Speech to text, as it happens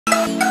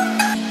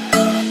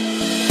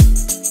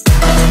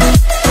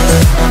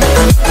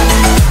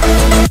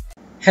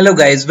Hello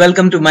guys,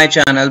 welcome to my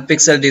channel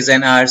Pixel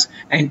Design Arts,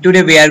 and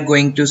today we are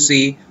going to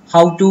see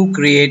how to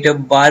create a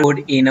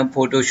barcode in a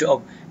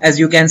Photoshop. As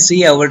you can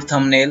see, our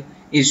thumbnail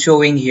is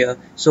showing here.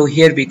 So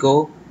here we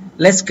go.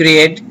 Let's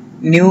create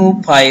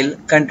new file,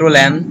 Control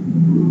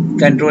N.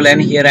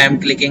 Here I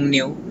am clicking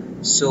new.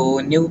 So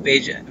new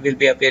page will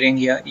be appearing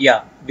here.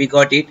 Yeah, we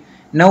got it.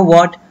 Now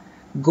what?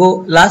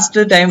 Last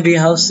time we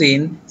have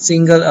seen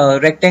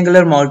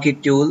rectangular marquee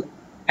tool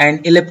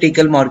and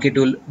elliptical marquee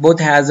tool, both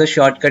has a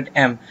shortcut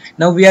M.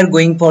 Now we are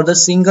going for the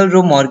single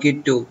row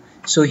marquee tool.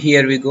 So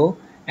here we go,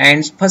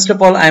 and first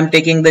of all I am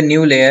taking the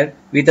new layer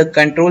with a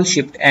Control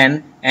Shift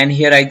N, and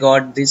here I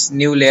got this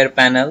new layer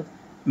panel.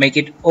 Make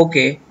it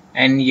OK,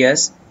 and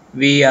yes,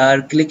 we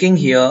are clicking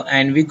here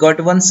and we got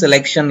one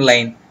selection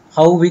line.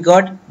 How we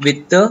got?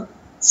 With the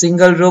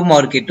single row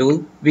marquee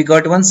tool we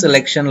got one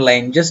selection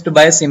line just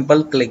by a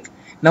simple click.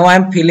 Now I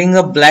am filling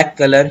a black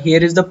color.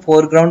 Here is the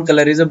foreground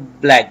color is a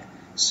black.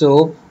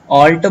 So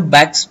Alt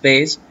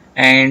backspace,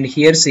 and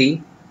here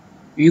see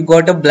you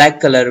got a black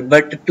color,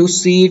 but to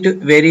see it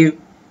very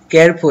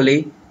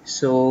carefully,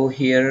 so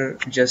here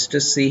just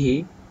to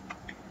see,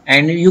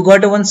 and you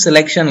got a one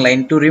selection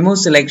line. To remove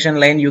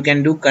selection line you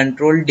can do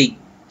Control D.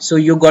 So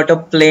you got a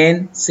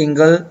plain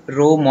single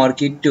row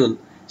marquee tool,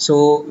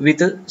 so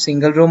with a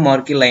single row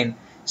marquee line.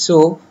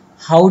 So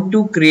how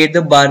to create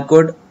the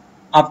barcode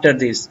after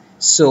this?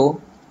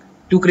 So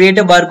to create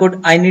a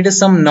barcode I need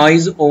some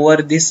noise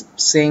over this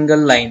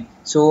single line.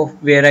 So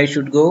where I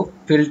should go?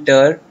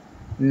 Filter,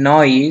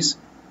 noise,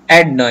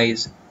 add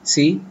noise.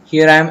 See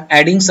here I am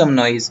adding some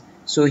noise.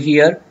 So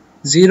here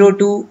 0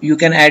 to you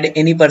can add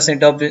any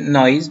percent of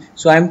noise.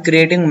 So I am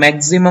creating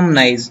maximum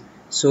noise.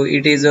 So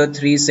it is a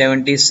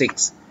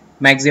 376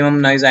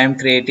 maximum noise I am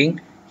creating.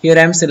 Here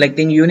I am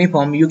selecting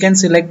uniform. You can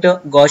select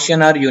a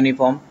Gaussian or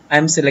uniform. I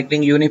am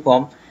selecting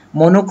uniform.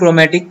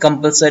 Monochromatic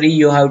compulsory,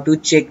 you have to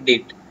check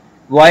it.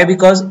 Why?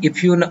 Because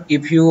if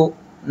you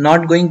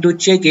not going to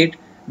check it,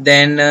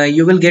 then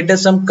you will get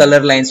some color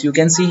lines. You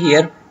can see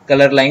here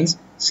color lines.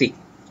 See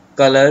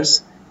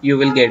colors you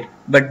will get,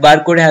 but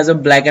barcode has a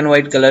black and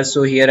white color.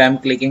 So here I am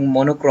clicking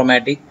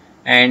monochromatic,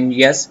 and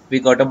yes, we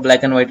got a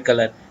black and white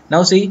color.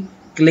 Now see,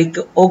 click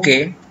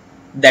OK.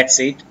 That's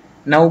it.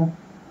 Now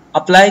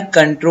apply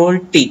Control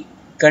T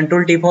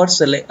for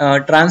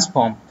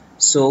transform.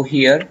 So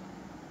here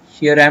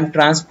I am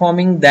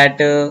transforming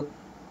that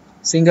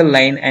single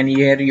line, and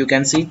here you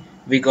can see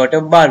we got a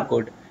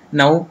barcode.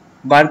 Now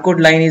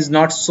barcode line is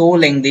not so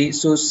lengthy,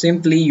 so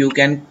simply you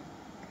can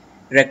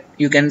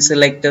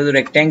select the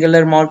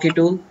rectangular marquee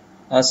tool,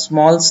 a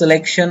small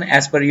selection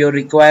as per your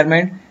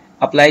requirement,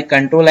 apply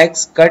Control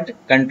X, cut,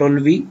 Control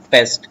V,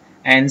 paste,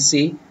 and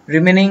see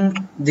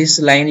remaining this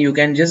line you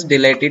can just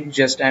delete it.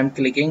 Just I am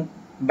clicking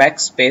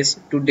backspace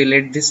to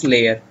delete this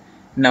layer.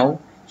 Now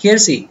here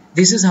see,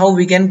 this is how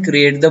we can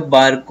create the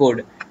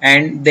barcode,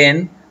 and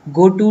then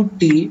go to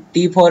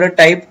T for a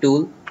type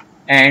tool,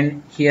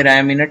 and here I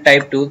am in a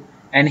type tool,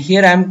 and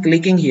here I am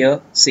clicking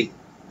here. See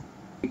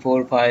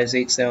 4 5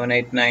 6 7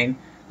 8 9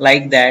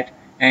 like that,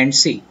 and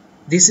see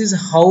this is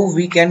how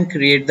we can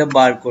create the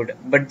barcode.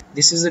 But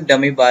this is a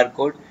dummy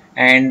barcode,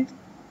 and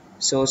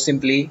so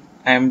simply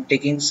I am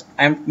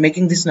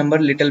making this number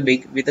little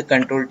big with a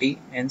Control T,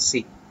 and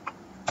see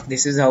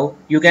this is how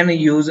you can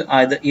use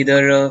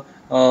either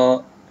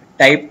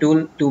type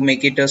tool to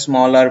make it a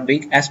small or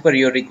big as per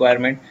your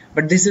requirement.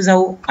 But this is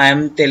how I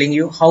am telling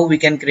you how we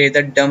can create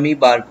a dummy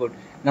barcode.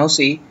 Now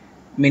see,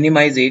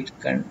 minimize it.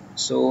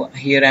 So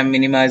here I am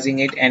minimizing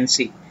it, and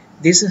see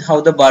this is how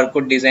the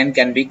barcode design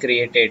can be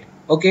created.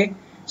 Okay,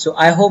 so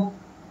I hope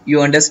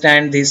you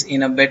understand this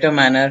in a better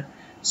manner.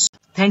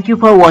 Thank you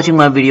for watching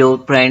my video,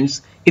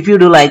 friends. If you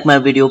do like my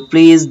video,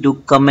 please do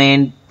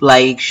comment,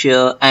 like,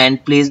 share,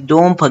 and please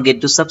don't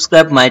forget to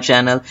subscribe my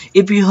channel.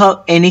 If you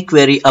have any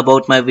query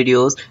about my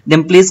videos,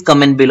 then please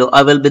comment below.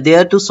 I will be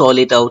there to solve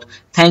it out.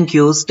 Thank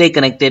you. Stay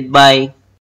connected. Bye.